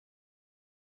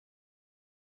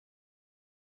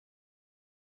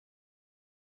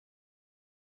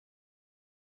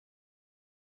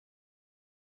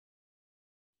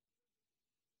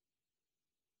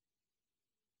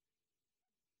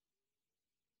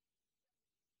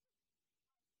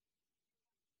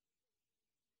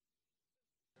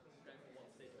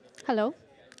Hello.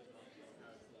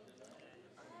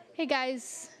 Hey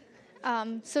guys.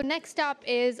 So next up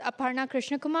is Aparna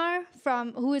Krishnakumar,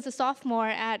 who is a sophomore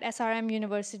at SRM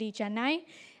University, Chennai,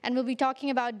 and we'll be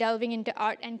talking about delving into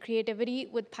art and creativity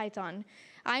with Python.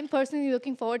 I'm personally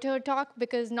looking forward to her talk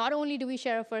because not only do we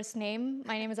share a first name,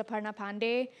 my name is Aparna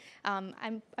Pandey.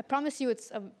 I promise you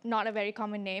it's not a very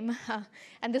common name,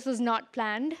 and this was not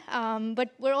planned,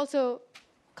 but we're also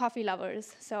coffee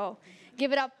lovers, so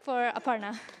give it up for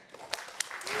Aparna.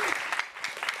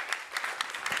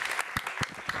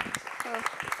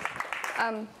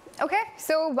 Okay,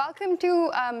 so welcome to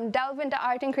Delve into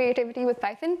Art and Creativity with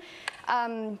Python.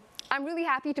 I'm really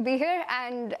happy to be here,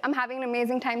 and I'm having an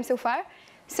amazing time so far.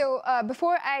 So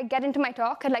before I get into my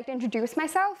talk, I'd like to introduce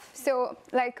myself. So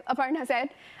like Aparna said,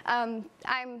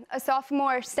 I'm a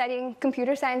sophomore studying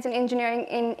computer science and engineering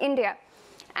in India.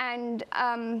 And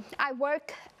I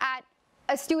work at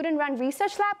a student-run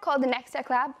research lab called the Next Tech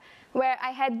Lab, where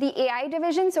I head the AI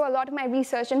division, so a lot of my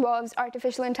research involves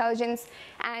artificial intelligence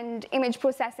and image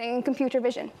processing and computer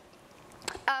vision.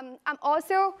 I'm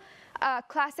also a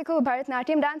classical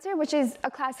Bharatanatyam dancer, which is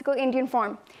a classical Indian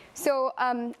form. So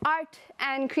art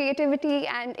and creativity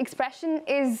and expression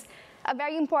is a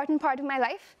very important part of my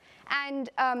life. And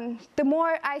the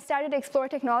more I started to explore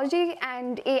technology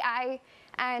and AI,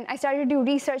 and I started to do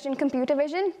research in computer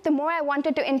vision, the more I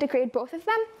wanted to integrate both of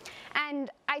them. And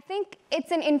I think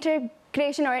it's an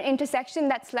integration or an intersection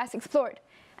that's less explored.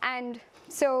 And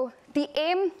so the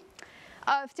aim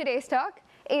of today's talk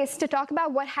is to talk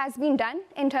about what has been done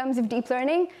in terms of deep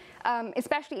learning,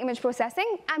 especially image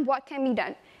processing, and what can be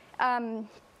done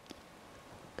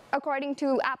according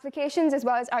to applications as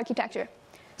well as architecture.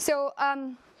 So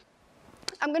I'm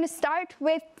going to start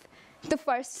with the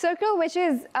first circle, which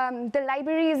is the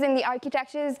libraries and the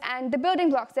architectures and the building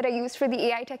blocks that are used for the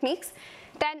AI techniques.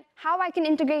 Then how I can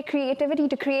integrate creativity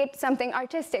to create something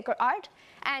artistic or art,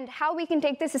 and how we can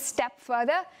take this a step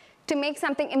further to make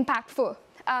something impactful,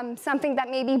 something that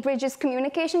maybe bridges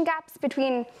communication gaps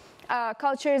between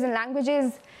cultures and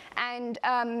languages, and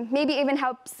maybe even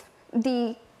helps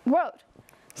the world.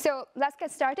 So let's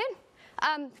get started.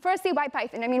 Firstly, why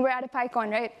Python? I mean, we're at a PyCon,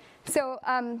 right? So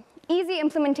easy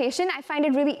implementation. I find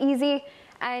it really easy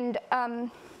and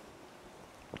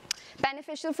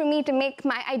beneficial for me to make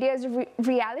my ideas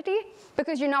reality,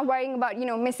 because you're not worrying about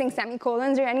missing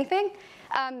semicolons or anything.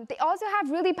 They also have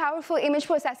really powerful image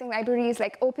processing libraries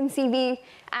like OpenCV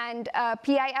and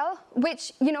PIL,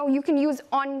 which you can use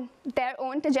on their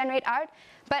own to generate art,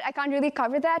 but I can't really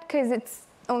cover that because it's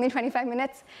only 25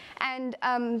 minutes. And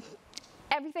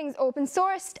everything's open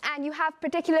sourced, and you have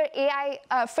particular AI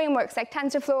frameworks like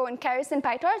TensorFlow and Keras and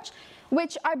PyTorch,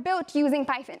 which are built using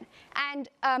Python. And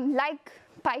like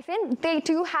Python, they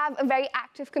too have a very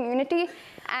active community,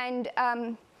 and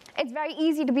it's very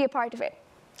easy to be a part of it.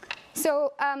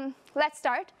 So let's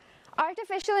start.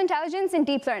 Artificial intelligence and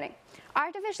deep learning.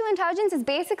 Artificial intelligence is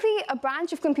basically a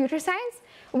branch of computer science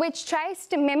which tries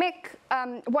to mimic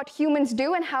what humans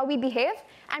do and how we behave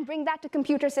and bring that to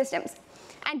computer systems.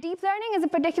 And deep learning is a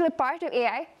particular part of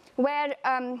AI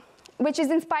which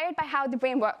is inspired by how the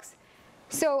brain works.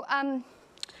 So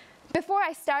before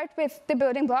I start with the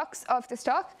building blocks of this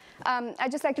talk,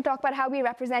 I'd just like to talk about how we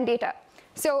represent data.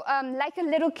 So like a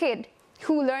little kid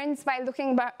who learns by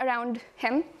looking around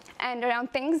him and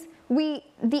around things, the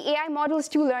AI models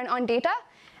too learn on data,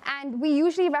 and we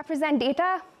usually represent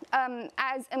data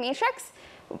as a matrix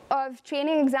of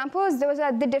training examples. Those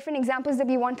are the different examples that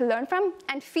we want to learn from,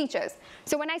 and features.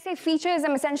 So when I say features,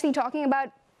 I'm essentially talking about,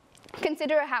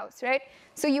 consider a house, right?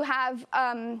 So you have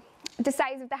the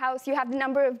size of the house, you have the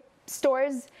number of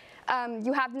stores,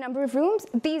 you have the number of rooms.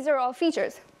 These are all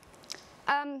features.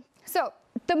 So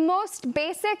the most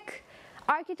basic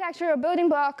architecture or building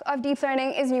block of deep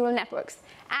learning is neural networks.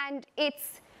 And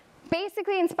it's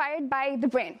basically inspired by the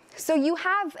brain. So you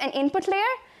have an input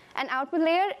layer, an output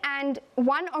layer, and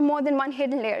one or more than one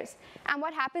hidden layers. And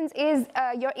what happens is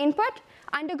your input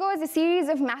undergoes a series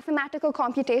of mathematical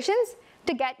computations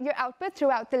to get your output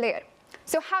throughout the layer.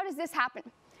 So how does this happen?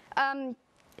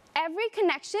 Every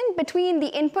connection between the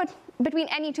input, between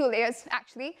any two layers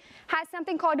actually, has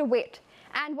something called a weight.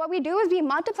 And what we do is we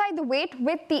multiply the weight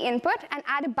with the input and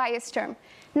add a bias term.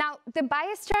 Now, the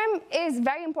bias term is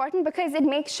very important because it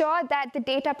makes sure that the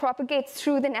data propagates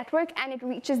through the network and it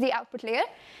reaches the output layer.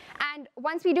 And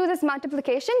once we do this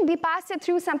multiplication, we pass it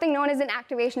through something known as an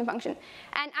activation function.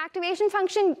 An activation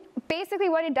function, basically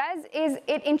what it does is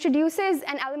it introduces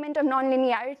an element of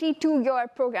nonlinearity to your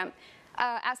program,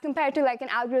 as compared to like an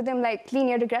algorithm like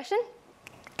linear regression.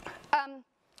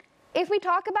 If we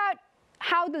talk about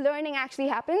how the learning actually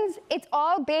happens, it's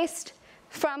all based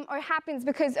from or happens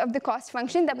because of the cost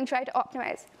function that we try to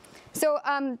optimize. So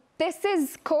this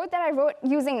is code that I wrote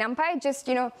using NumPy, just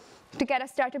to get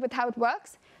us started with how it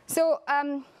works. So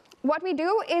what we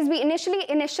do is we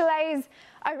initialize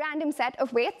a random set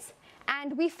of weights,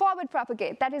 and we forward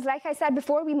propagate. That is, like I said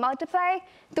before, we multiply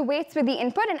the weights with the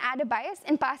input and add a bias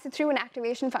and pass it through an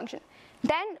activation function.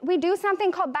 Then we do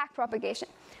something called back propagation.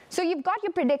 So you've got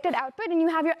your predicted output and you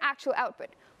have your actual output.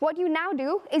 What you now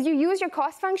do is you use your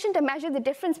cost function to measure the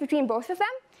difference between both of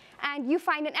them, and you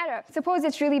find an error. Suppose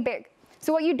it's really big.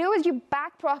 So what you do is you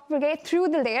back propagate through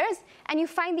the layers, and you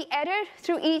find the error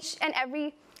through each and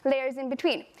every layers in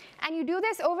between. And you do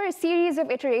this over a series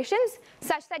of iterations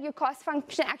such that your cost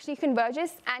function actually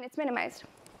converges and it's minimized.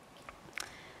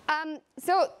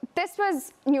 So this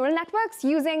was neural networks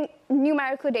using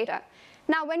numerical data.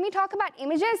 Now, when we talk about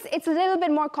images, it's a little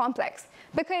bit more complex,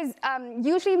 because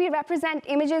usually we represent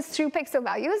images through pixel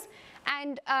values,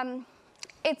 and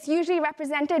it's usually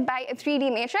represented by a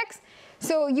 3D matrix.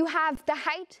 So you have the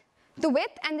height, the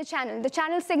width, and the channel. The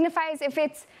channel signifies if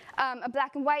it's a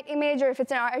black and white image or if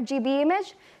it's an RGB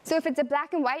image. So if it's a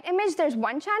black and white image, there's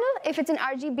one channel. If it's an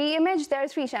RGB image, there are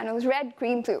 3 channels: red,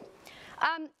 green, blue.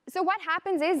 So what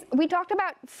happens is, we talked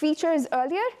about features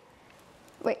earlier.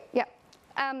 Wait, yeah.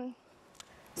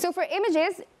 So for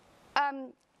images,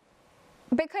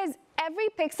 because every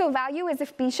pixel value is a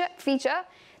feature,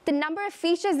 the number of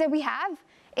features that we have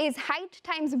is height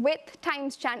times width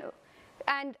times channel.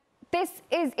 And this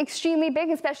is extremely big,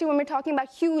 especially when we're talking about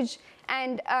huge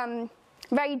and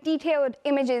very detailed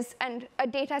images and a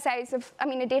data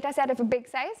set of a big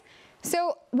size.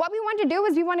 So what we want to do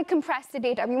is we want to compress the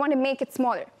data. We want to make it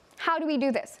smaller. How do we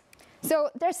do this? So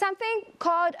there's something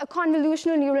called a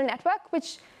convolutional neural network,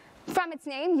 which from its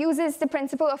name uses the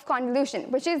principle of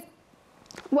convolution, which is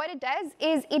what it does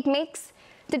is it makes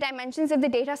the dimensions of the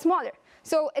data smaller.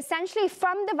 So essentially,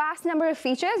 from the vast number of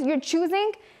features, you're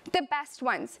choosing the best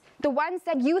ones, the ones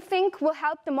that you think will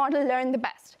help the model learn the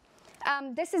best.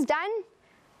 This is done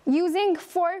using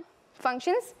 4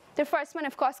 functions. The first one,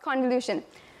 of course, convolution.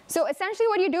 So essentially,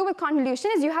 what you do with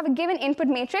convolution is you have a given input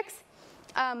matrix,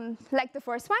 like the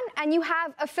first one, and you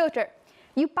have a filter.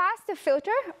 You pass the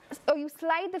filter, or you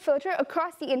slide the filter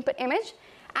across the input image,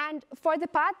 and for the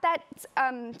path that's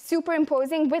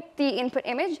superimposing with the input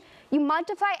image, you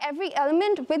multiply every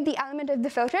element with the element of the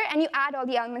filter, and you add all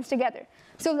the elements together.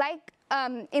 So like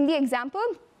in the example,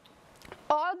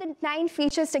 all the 9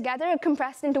 features together are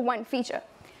compressed into 1 feature.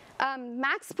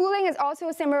 Max spooling is also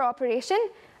a similar operation,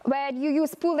 where you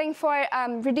use spooling for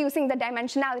reducing the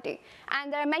dimensionality.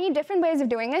 And there are many different ways of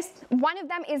doing this. One of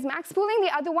them is max spooling.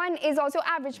 The other one is also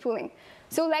average spooling.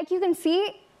 So like you can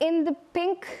see in the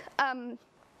pink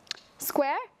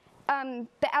square,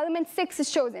 the element 6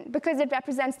 is chosen because it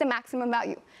represents the maximum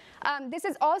value. This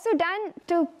is also done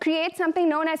to create something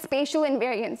known as spatial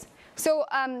invariance. So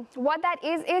what that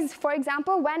is, for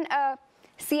example, when a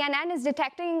CNN is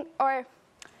detecting or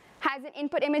has an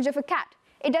input image of a cat,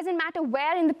 it doesn't matter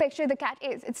where in the picture the cat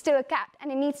is. It's still a cat,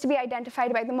 and it needs to be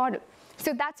identified by the model.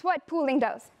 So that's what pooling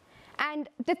does. And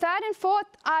the third and fourth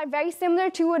are very similar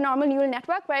to a normal neural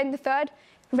network, where in the third,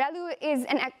 ReLU is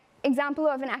an example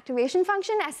of an activation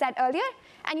function, as said earlier,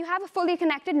 and you have a fully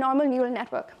connected normal neural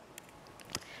network.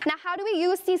 Now, how do we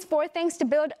use these 4 things to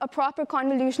build a proper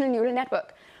convolutional neural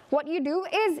network? What you do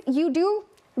is you do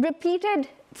repeated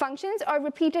functions, or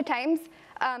repeated times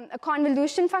a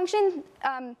convolution function,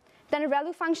 then a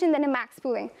ReLU function, then a max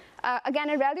spooling. Again,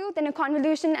 a ReLU, then a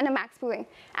convolution, and a max spooling.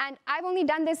 And I've only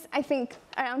done this, I think,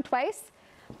 around twice.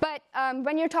 But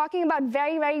when you're talking about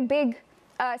very, very big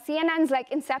CNNs like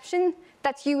Inception,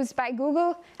 that's used by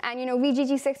Google, and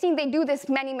VGG16, they do this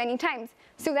many, many times,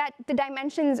 so that the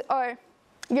dimensions or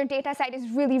your data set is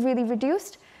really, really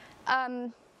reduced.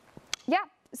 Yeah,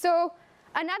 so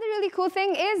another really cool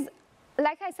thing is,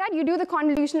 like I said, you do the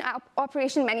convolution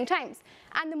operation many times.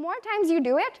 And the more times you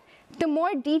do it, the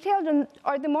more detailed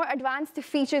or the more advanced the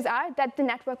features are that the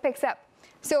network picks up.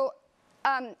 So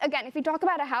again, if we talk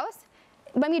about a house,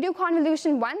 when we do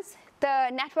convolution once, the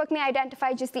network may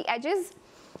identify just the edges.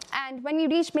 And when you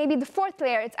reach maybe the 4th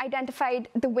layer, it's identified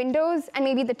the windows and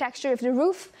maybe the texture of the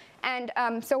roof, and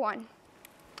so on.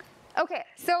 OK,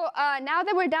 so now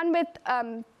that we're done with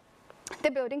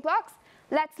the building blocks,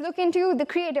 let's look into the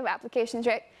creative applications,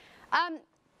 right?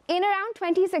 In around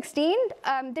 2016,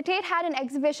 the Tate had an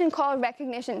exhibition called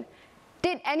Recognition.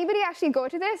 Did anybody actually go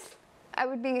to this? I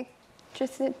would be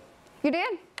interested. You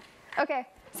did? OK.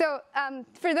 So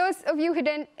for those of you who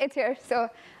didn't, it's here. So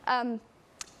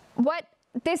what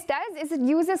this does is it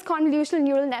uses convolutional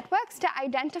neural networks to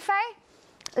identify,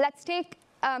 let's take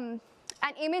an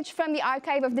image from the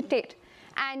archive of the Tate.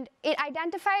 And it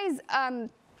identifies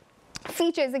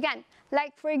features, again,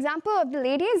 like, for example, of the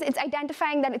ladies, it's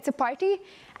identifying that it's a party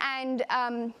and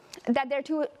that there are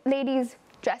two ladies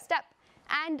dressed up.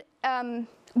 And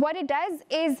what it does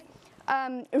is,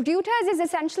 Reuters is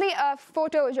essentially a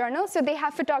photo journal, so they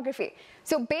have photography.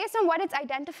 So based on what it's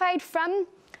identified from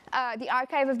the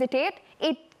archive of the Tate,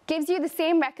 it gives you the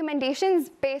same recommendations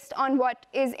based on what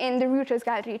is in the Reuters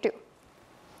gallery too.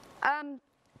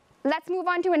 Let's move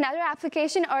on to another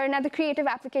application, or another creative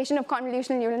application of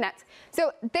convolutional neural nets.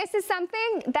 So this is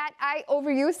something that I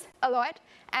overuse a lot,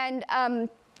 and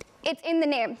it's in the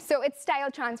name. So it's style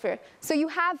transfer. So you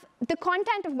have the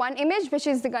content of one image, which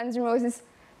is the Guns N' Roses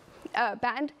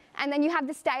band, and then you have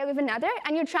the style of another,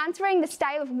 and you're transferring the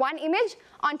style of one image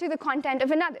onto the content of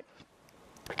another.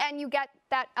 And you get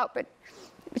that output,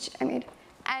 which I made.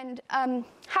 And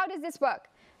how does this work?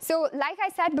 So like I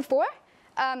said before,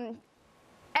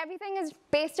 everything is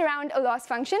based around a loss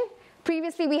function.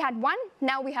 Previously we had 1,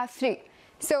 now we have 3.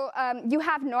 So you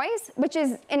have noise, which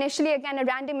is initially, again, a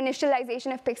random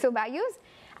initialization of pixel values.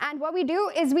 And what we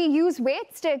do is we use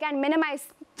weights to, again, minimize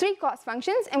 3 cost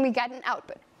functions, and we get an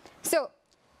output. So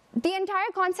the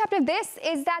entire concept of this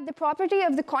is that the property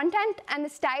of the content and the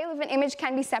style of an image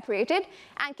can be separated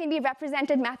and can be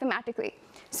represented mathematically.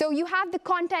 So you have the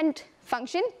content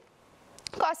function,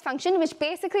 cost function, which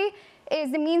basically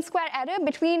is the mean square error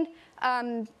between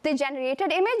the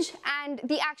generated image and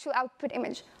the actual output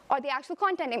image, or the actual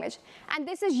content image. And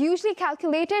this is usually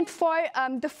calculated for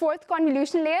the 4th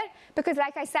convolution layer, because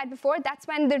like I said before, that's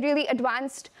when the really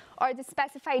advanced or the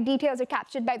specified details are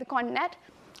captured by the ConvNet.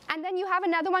 And then you have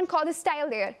another one called the style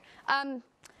layer.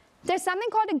 There's something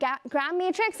called a gram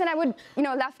matrix, and I would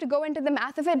love to go into the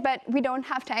math of it, but we don't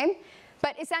have time.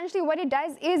 But essentially what it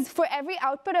does is, for every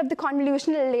output of the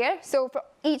convolutional layer, so for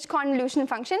each convolution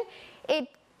function, it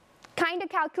kind of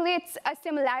calculates a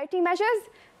similarity measures,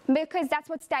 because that's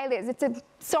what style is. It's a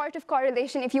sort of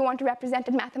correlation if you want to represent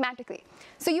it mathematically.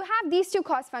 So you have these 2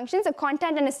 cost functions, a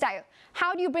content and a style.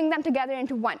 How do you bring them together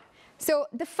into one? So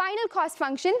the final cost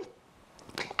function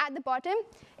at the bottom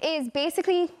is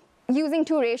basically using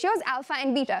 2 ratios, alpha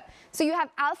and beta. So you have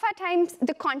alpha times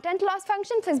the content loss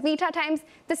function plus beta times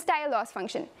the style loss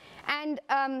function. And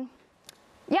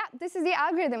yeah, this is the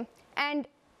algorithm. And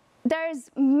there's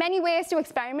many ways to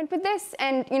experiment with this,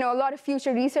 and a lot of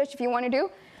future research if you want to do.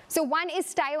 So one is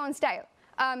style on style.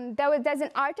 There's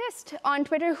an artist on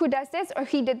Twitter who does this, or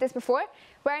he did this before,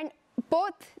 where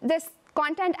both this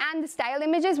content and the style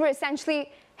images were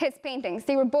essentially his paintings.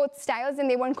 They were both styles and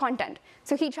they weren't content.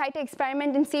 So he tried to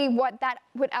experiment and see what that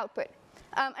would output.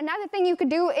 Another thing you could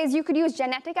do is you could use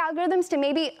genetic algorithms to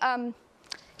maybe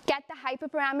get the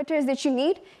hyperparameters that you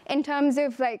need in terms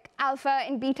of like alpha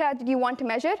and beta that you want to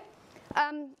measure.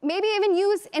 Maybe even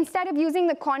use, instead of using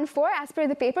the conv4 as per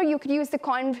the paper, you could use the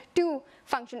conv2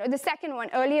 function, or the second one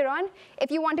earlier on,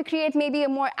 if you want to create maybe a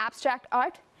more abstract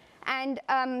art. And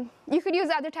you could use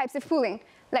other types of pooling,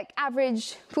 like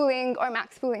average pooling or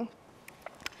max pooling.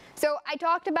 So I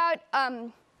talked about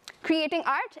creating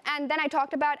art, and then I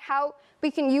talked about how we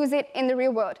can use it in the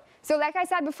real world. So like I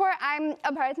said before, I'm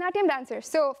a Bharatanatyam dancer.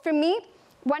 So for me,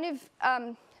 one of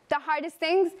the hardest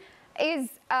things is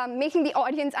making the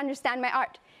audience understand my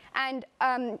art. And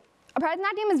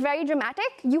Bharatanatyam is very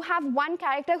dramatic. You have one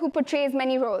character who portrays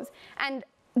many roles. And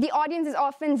the audience is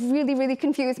often really, really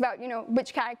confused about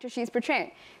which character she's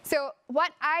portraying. So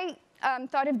what I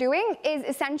thought of doing is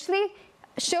essentially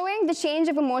showing the change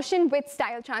of emotion with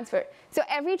style transfer. So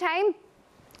every time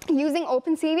using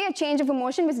OpenCV, a change of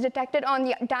emotion was detected on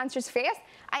the dancer's face,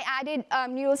 I added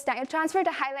neural style transfer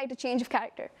to highlight a change of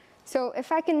character. So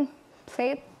if I can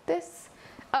play this.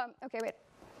 Okay, wait.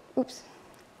 Oops.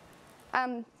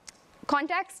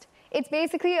 Context. It's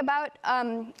basically about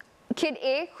Kid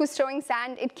A who's throwing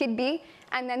sand at Kid B,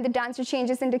 and then the dancer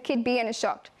changes into Kid B and is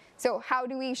shocked. So how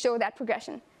do we show that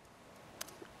progression?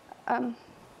 Yeah.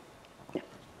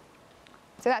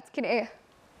 So that's Kid A.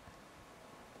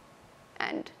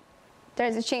 And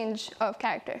there's a change of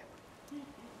character.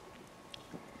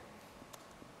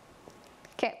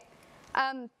 Okay.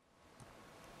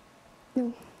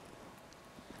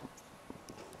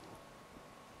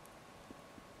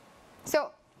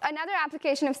 So another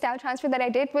application of style transfer that I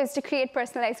did was to create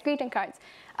personalized greeting cards.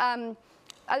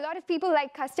 A lot of people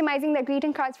like customizing their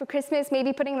greeting cards for Christmas,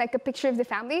 maybe putting like a picture of the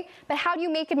family, but how do you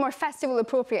make it more festival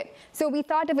appropriate? So we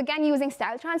thought of, again, using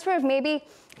style transfer, of maybe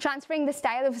transferring the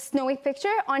style of a snowy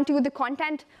picture onto the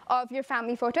content of your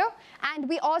family photo. And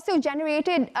we also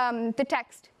generated the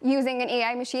text using an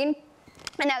AI machine,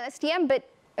 an LSTM, but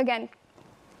again,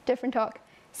 different talk.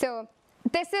 So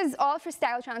this is all for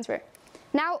style transfer.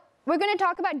 Now, we're going to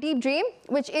talk about Deep Dream,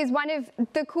 which is one of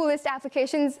the coolest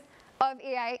applications of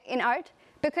AI in art,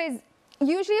 because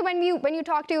usually when you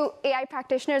talk to AI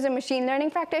practitioners or machine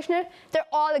learning practitioners, they're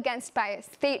all against bias.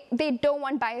 They don't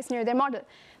want bias near their model.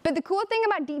 But the cool thing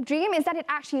about Deep Dream is that it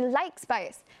actually likes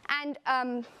bias, and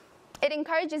it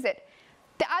encourages it.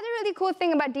 The other really cool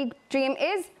thing about Deep Dream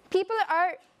is people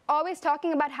are always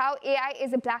talking about how AI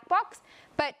is a black box,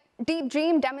 but Deep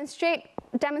Dream demonstrates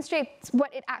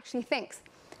what it actually thinks.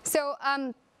 So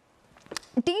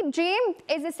Deep Dream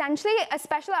is essentially a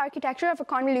special architecture of a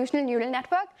convolutional neural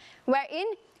network wherein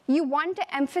you want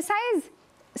to emphasize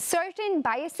certain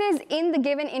biases in the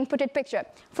given inputted picture.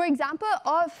 For example,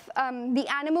 of the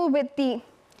animal with the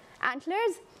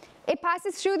antlers, it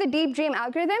passes through the Deep Dream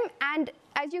algorithm, and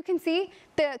as you can see,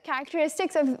 the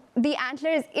characteristics of the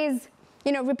antlers is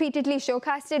repeatedly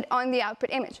showcasted on the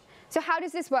output image. So how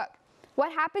does this work?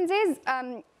 What happens is,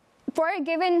 for a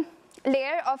given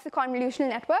layer of the convolutional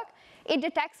network, it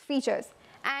detects features.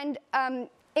 And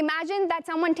imagine that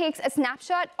someone takes a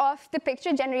snapshot of the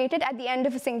picture generated at the end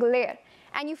of a single layer,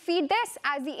 and you feed this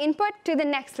as the input to the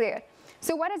next layer.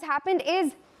 So what has happened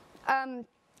is,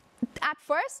 at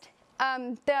first,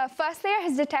 the first layer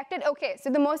has detected, OK, so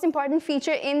the most important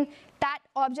feature in that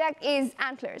object is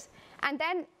antlers. And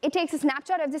then it takes a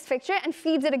snapshot of this picture and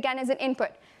feeds it again as an input.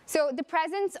 So the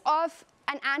presence of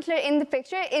an antler in the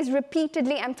picture is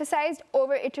repeatedly emphasized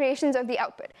over iterations of the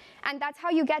output. And that's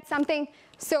how you get something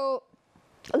so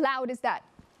loud as that.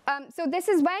 So this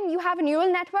is when you have a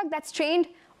neural network that's trained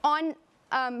on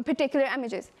particular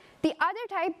images. The other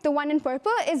type, the one in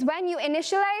purple, is when you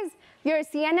initialize your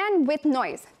CNN with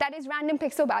noise, that is random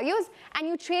pixel values, and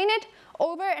you train it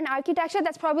over an architecture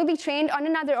that's probably trained on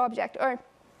another object or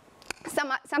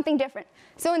something different.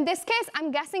 So in this case,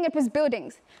 I'm guessing it was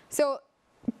buildings. So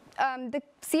the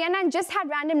CNN just had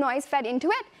random noise fed into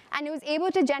it, and it was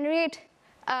able to generate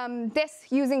this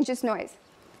using just noise.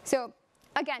 So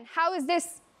again, how is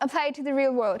this applied to the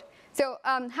real world? So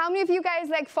how many of you guys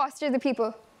like Foster the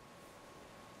People?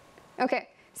 OK,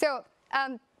 so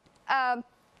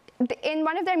in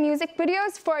one of their music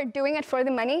videos for Doing It for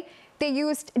the Money, they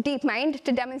used DeepMind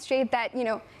to demonstrate that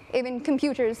even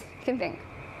computers can think.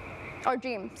 Or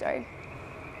dream, sorry.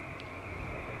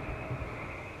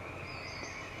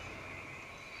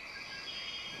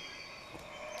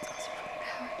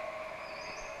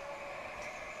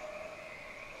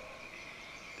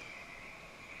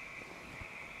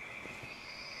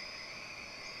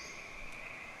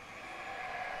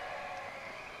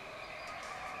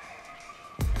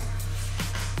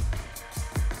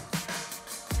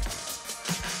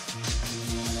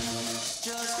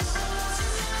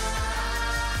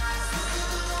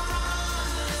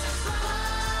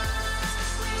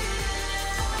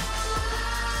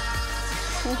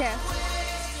 OK.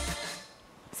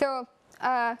 So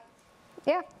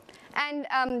yeah. And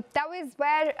that was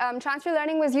where transfer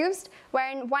learning was used, where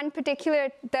in one particular,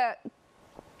 the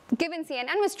given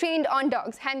CNN was trained on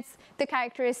dogs, hence the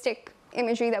characteristic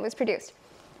imagery that was produced.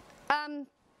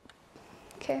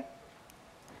 OK.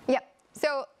 Yeah.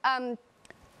 So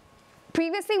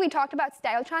previously, we talked about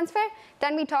style transfer.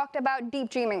 Then we talked about deep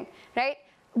dreaming, right?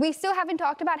 We still haven't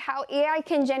talked about how AI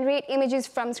can generate images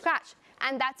from scratch.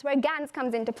 And that's where GANs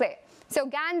comes into play. So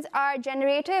GANs are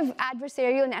generative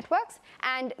adversarial networks,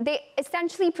 and they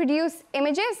essentially produce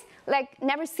images like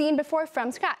never seen before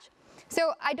from scratch.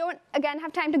 So I don't, again,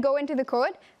 have time to go into the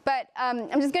code, but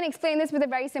I'm just going to explain this with a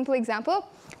very simple example.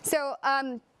 So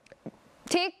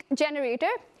take Generator,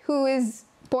 who is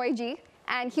boy G,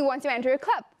 and he wants to enter a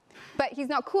club, but he's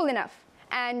not cool enough.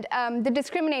 And the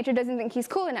discriminator doesn't think he's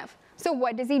cool enough. So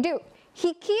what does he do?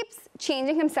 He keeps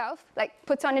changing himself, like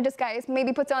puts on a disguise,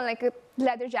 maybe puts on like a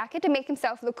leather jacket to make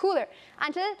himself look cooler,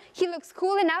 until he looks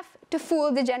cool enough to fool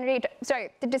the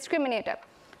discriminator.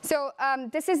 So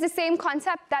this is the same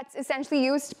concept that's essentially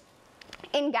used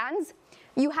in GANs.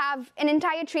 You have an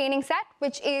entire training set,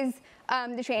 which is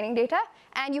the training data,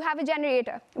 and you have a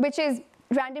generator, which is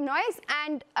random noise,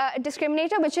 and a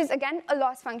discriminator, which is, again, a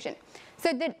loss function.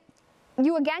 So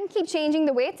you again keep changing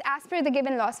the weights as per the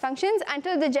given loss functions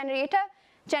until the generator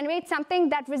generates something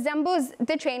that resembles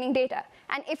the training data.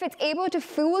 And if it's able to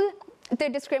fool the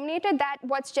discriminator that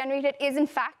what's generated is in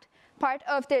fact part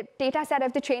of the data set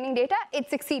of the training data, it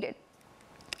succeeded.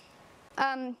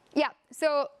 Yeah,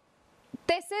 so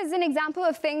this is an example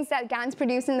of things that GANs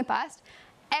produced in the past.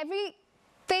 Every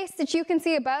face that you can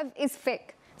see above is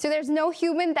fake. So there's no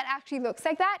human that actually looks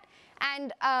like that.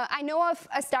 And I know of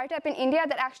a startup in India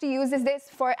that actually uses this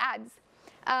for ads.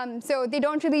 So they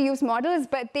don't really use models,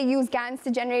 but they use GANs to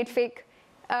generate fake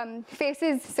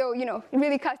faces. So it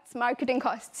really cuts marketing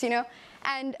costs,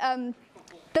 And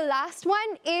The last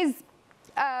one is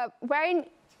wherein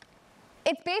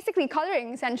it's basically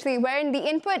coloring, essentially, wherein the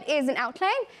input is an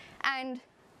outline, and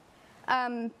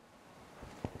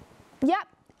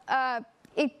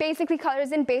it basically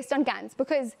colors in based on GANs,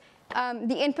 because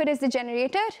the input is the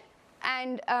generator,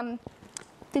 and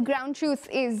the ground truth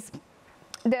is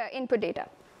the input data.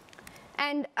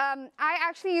 And I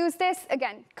actually use this,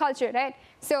 again, culture, right?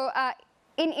 So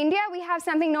in India, we have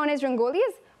something known as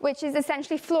rangolis, which is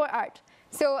essentially floor art.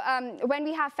 So when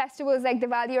we have festivals like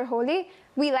Diwali or Holi,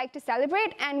 we like to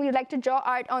celebrate, and we like to draw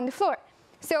art on the floor.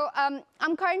 So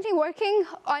I'm currently working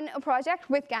on a project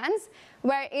with GANs,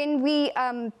 wherein we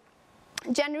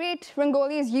generate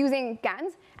rangolis using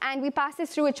GANs, and we pass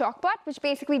this through a chalkbot, which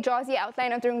basically draws the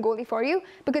outline of the rangoli for you,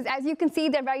 because as you can see,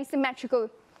 they're very symmetrical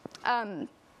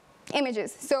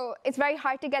images. So it's very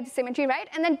hard to get the symmetry right,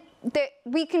 and then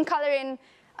we can color in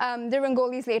the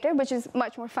rangolis later, which is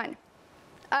much more fun.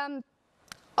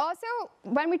 Also,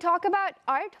 when we talk about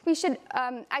art, we should,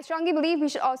 I strongly believe we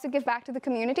should also give back to the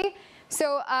community.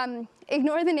 So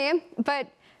ignore the name, but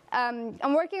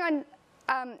I'm working on,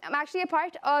 I'm actually a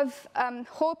part of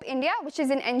Hope India, which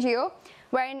is an NGO,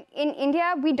 where in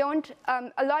India, we don't,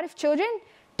 a lot of children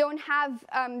don't have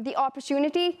the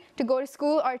opportunity to go to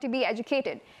school or to be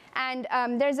educated. And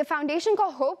there's a foundation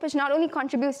called Hope, which not only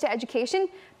contributes to education,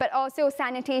 but also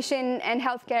sanitation and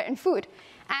healthcare and food.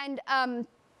 And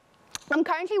I'm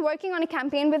currently working on a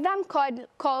campaign with them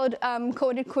called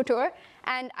Coded Couture,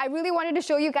 and I really wanted to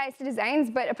show you guys the designs,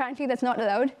 but apparently that's not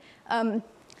allowed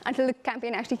until the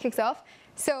campaign actually kicks off.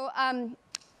 So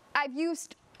I've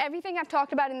used everything I've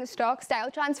talked about in this talk: style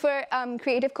transfer,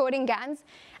 creative coding, GANs.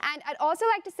 And I'd also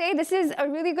like to say this is a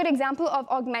really good example of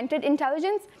augmented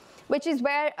intelligence, which is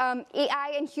where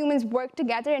AI and humans work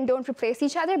together and don't replace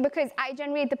each other, because I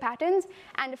generate the patterns,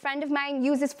 and a friend of mine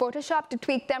uses Photoshop to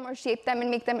tweak them or shape them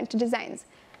and make them into designs.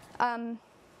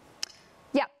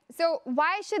 Yeah, so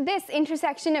why should this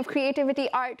intersection of creativity,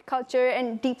 art, culture,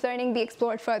 and deep learning be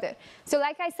explored further? So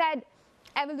like I said,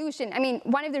 evolution. I mean,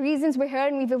 one of the reasons we're here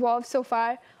and we've evolved so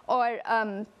far, or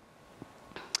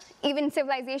even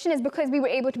civilization, is because we were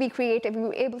able to be creative, we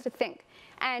were able to think.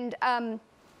 And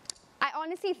I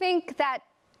honestly think that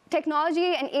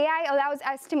technology and AI allows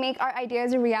us to make our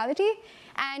ideas a reality.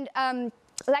 And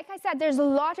like I said, there's a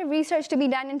lot of research to be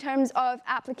done in terms of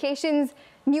applications,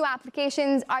 new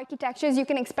applications, architectures. You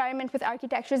can experiment with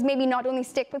architectures, maybe not only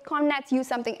stick with COMNETs, use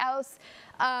something else,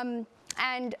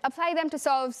 and apply them to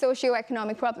solve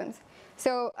socioeconomic problems.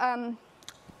 So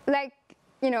like,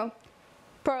 you know,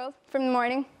 Pearl from the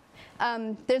morning,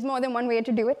 there's more than one way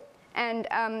to do it. And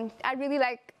I'd really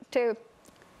like to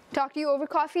talk to you over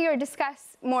coffee or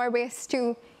discuss more ways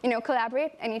to, you know,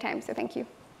 collaborate anytime. So thank you.